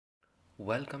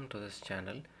Welcome to this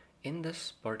channel. In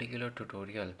this particular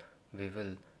tutorial, we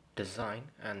will design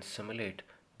and simulate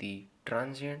the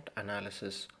transient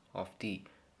analysis of the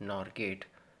NOR gate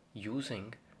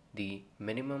using the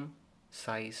minimum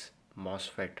size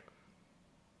MOSFET.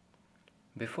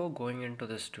 Before going into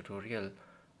this tutorial,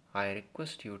 I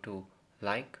request you to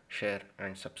like, share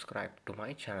and subscribe to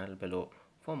my channel below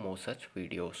for more such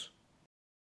videos.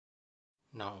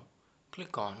 Now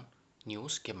click on New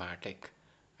Schematic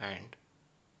and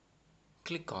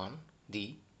click on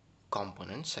the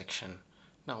component section.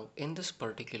 Now in this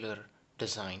particular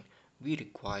design we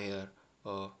require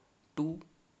two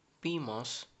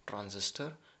PMOS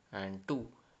transistor and two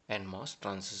NMOS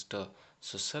transistor.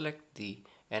 So select the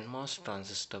NMOS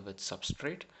transistor with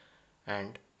substrate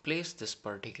and place this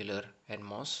particular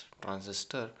NMOS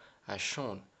transistor as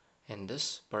shown in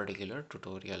this particular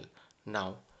tutorial.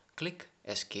 Now click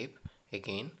escape,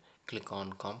 again click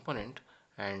on component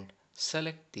and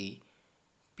select the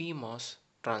PMOS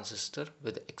transistor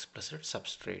with explicit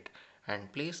substrate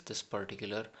and place this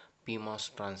particular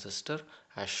PMOS transistor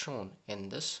as shown in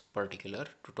this particular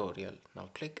tutorial. Now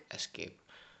click escape.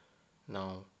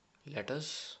 Now let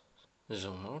us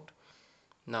zoom out.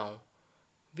 Now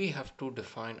we have to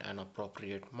define an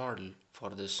appropriate model for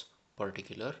this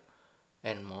particular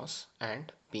NMOS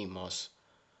and PMOS.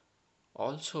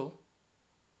 Also,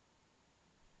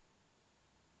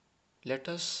 let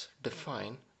us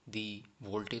define the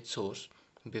voltage source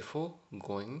before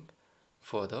going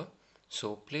further.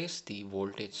 So place the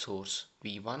voltage source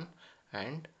V1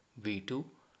 and V2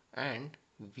 and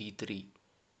V3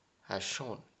 as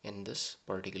shown in this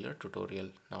particular tutorial.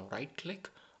 Now right click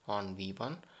on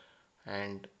V1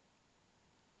 and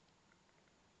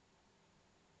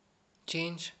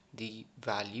change the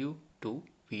value to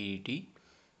VDD.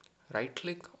 Right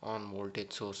click on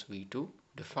voltage source V2,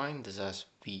 define this as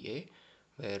VA,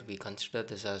 where we consider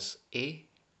this as A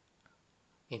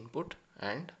input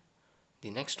and the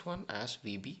next one as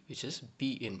VB, which is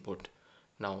B input.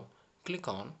 Now click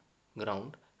on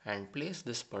ground and place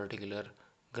this particular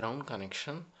ground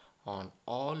connection on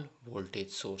all voltage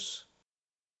source.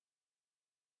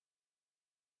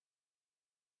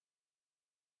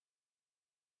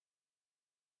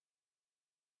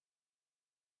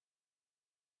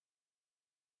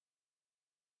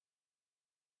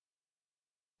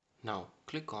 Now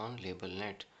click on label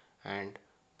net and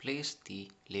place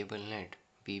the label net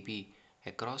VB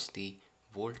across the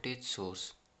voltage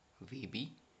source VB.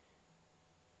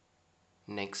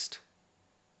 Next,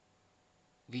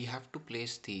 we have to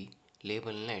place the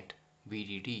label net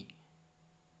VDD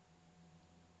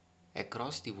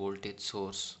across the voltage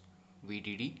source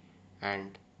VDD,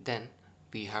 and then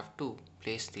we have to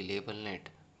place the label net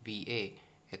VA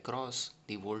across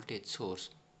the voltage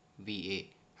source VA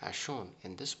as shown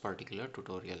in this particular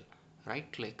tutorial. Right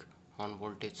click on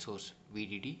voltage source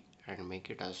VDD and make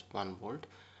it as 1 volt.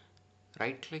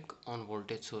 Right click on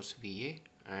voltage source VA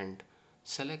and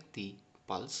select the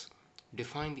pulse.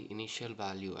 Define the initial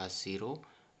value as 0,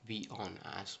 V on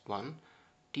as 1,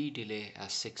 T delay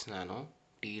as 6 nano,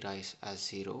 T rise as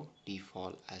 0, T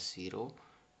fall as 0,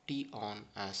 T on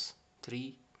as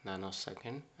 3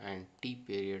 nanosecond and T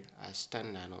period as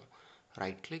 10 nano.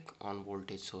 Right click on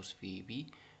voltage source VB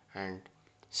and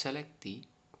select the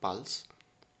pulse.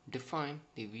 Define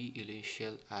the V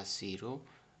initial as 0,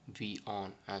 V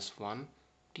on as 1,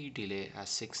 T delay as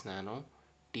 6 nano,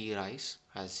 T rise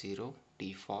as 0,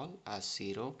 T fall as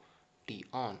 0, T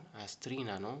on as 3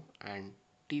 nano and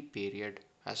T period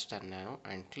as 10 nano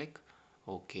and click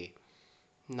OK.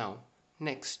 Now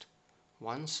next,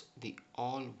 once the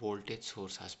all voltage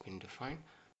source has been defined,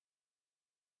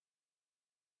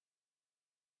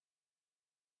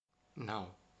 now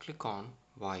click on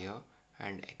wire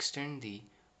and extend the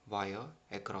wire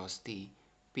across the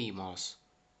PMOS.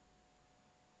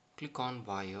 Click on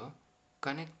wire,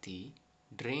 connect the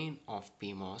drain of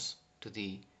PMOS to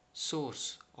the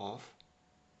source of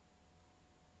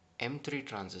M3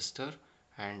 transistor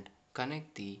and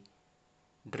connect the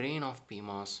drain of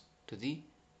PMOS to the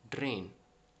drain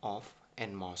of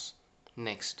NMOS.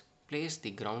 Next, place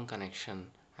the ground connection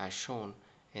as shown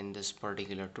in this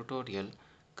particular tutorial.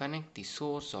 Connect the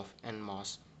source of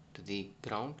NMOS to the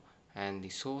ground and the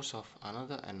source of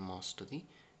another NMOS to the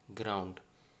ground.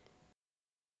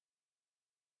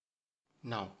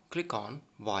 Now click on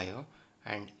wire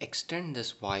and extend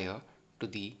this wire to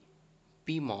the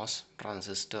PMOS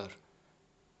transistor,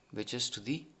 which is to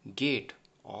the gate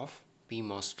of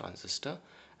PMOS transistor,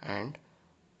 and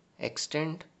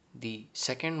extend the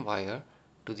second wire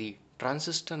to the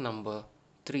transistor number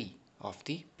 3 of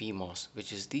the PMOS,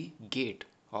 which is the gate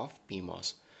of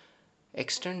PMOS.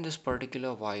 Extend this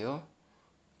particular wire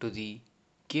to the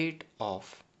gate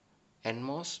of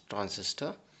NMOS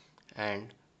transistor,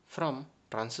 and from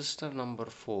transistor number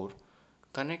 4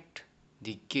 connect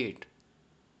the gate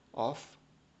of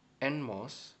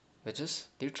NMOS, which is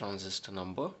the transistor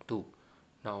number 2.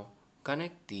 Now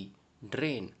connect the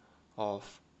drain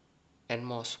of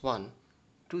NMOS 1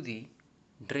 to the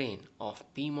drain of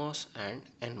PMOS and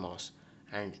NMOS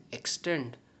and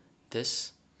extend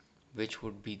this, which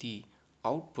would be the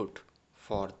output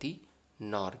for the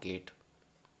NOR gate.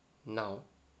 Now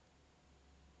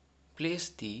place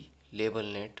the label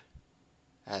net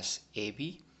as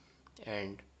AB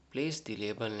and place the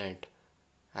label net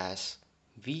as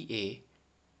VA,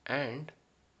 and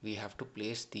we have to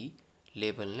place the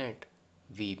label net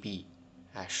VB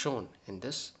as shown in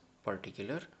this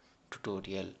particular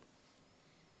tutorial.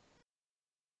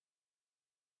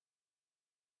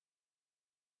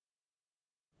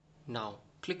 Now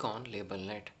click on label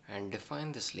net and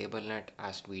define this label net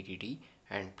as VDD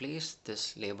and place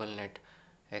this label net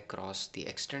across the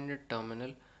extended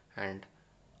terminal and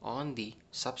on the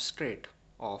substrate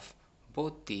of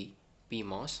both the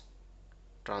PMOS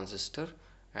transistor,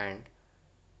 and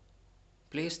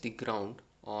place the ground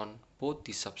on both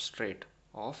the substrate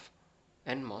of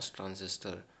NMOS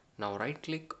transistor. Now right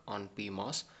click on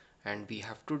PMOS and we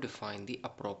have to define the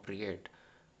appropriate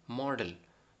model.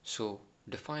 So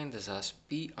define this as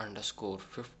P underscore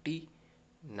 50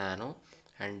 nano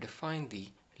and define the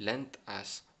length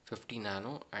as 50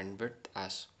 nano and width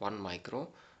as 1 micro.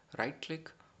 Right click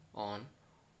on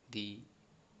the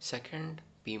second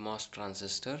PMOS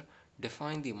transistor,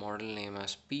 define the model name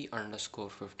as P underscore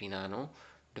 50 nano,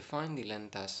 define the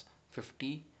length as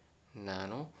 50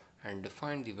 nano and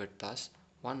define the width as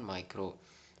 1 micro.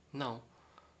 Now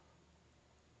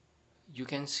you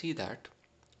can see that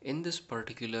in this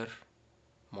particular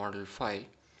model file,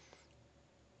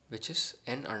 which is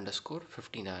n underscore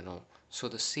 50 nano, so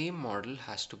the same model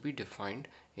has to be defined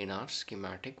in our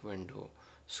schematic window.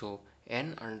 So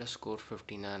n underscore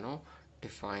 50 nano,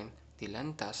 define the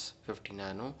length as 50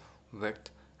 nano, width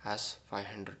as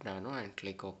 500 nano and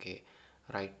click OK.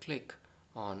 Right click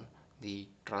on the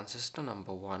transistor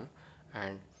number 1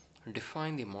 and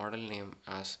define the model name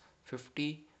as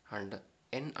 50 and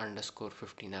n underscore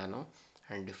 50 nano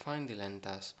and define the length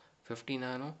as 50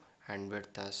 nano and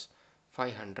width as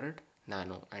 500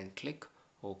 nano and click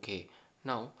OK.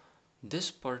 Now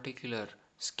this particular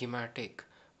schematic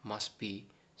must be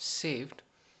saved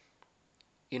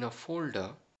in a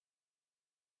folder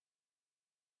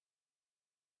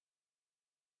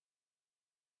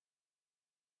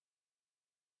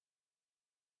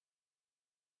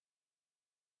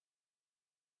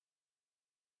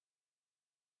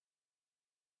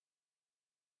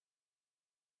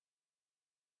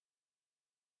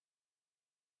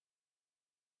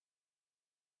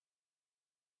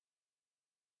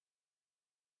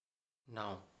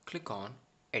Now click on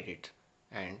edit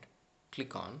and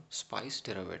click on spice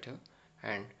derivative,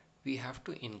 and we have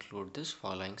to include this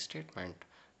following statement,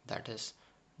 that is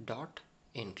dot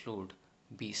include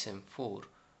BSIM IV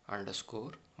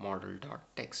underscore model dot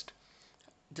text.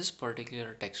 This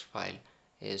particular text file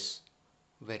is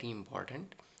very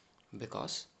important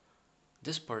because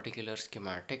this particular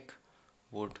schematic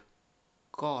would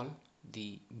call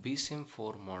the BSIM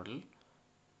IV model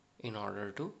in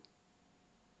order to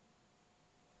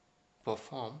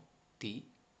perform the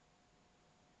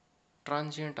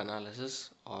transient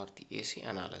analysis or the AC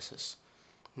analysis.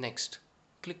 Next,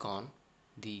 click on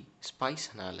the spice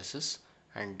analysis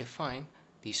and define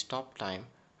the stop time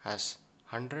as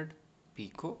 100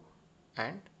 pico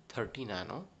and 30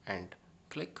 nano and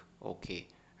click OK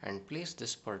and place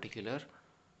this particular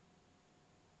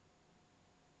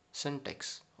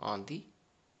syntax on the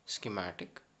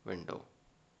schematic window.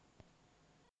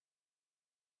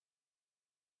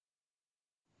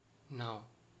 Now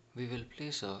we will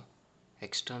place a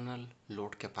external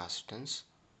load capacitance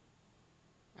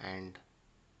and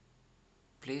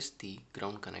place the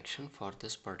ground connection for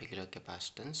this particular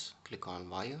capacitance. Click on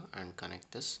wire and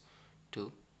connect this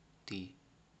to the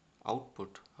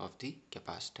output of the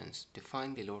capacitance.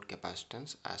 Define the load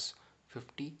capacitance as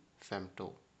 50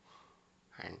 femto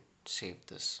and save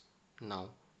this.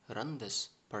 Now run this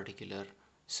particular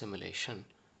simulation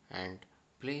and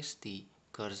place the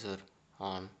cursor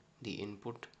on the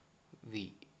input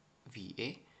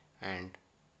VA and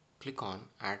click on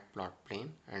add plot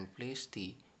plane and place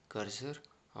the cursor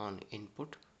on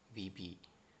input VB.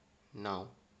 Now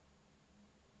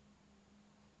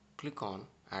click on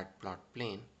add plot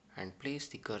plane and place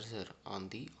the cursor on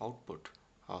the output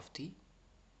of the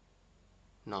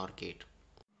NOR gate.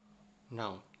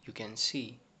 Now you can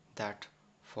see that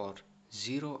for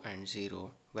 0 and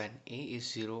 0. When A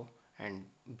is 0 and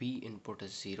B input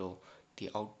is 0, the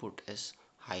output is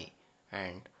high,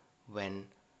 and when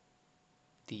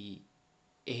the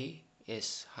A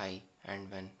is high and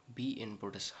when B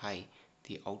input is high,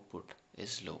 the output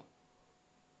is low.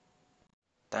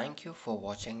 Thank you for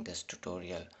watching this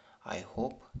tutorial. I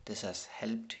hope this has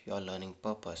helped your learning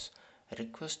purpose. I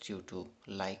request you to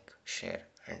like, share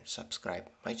and subscribe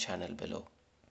my channel below.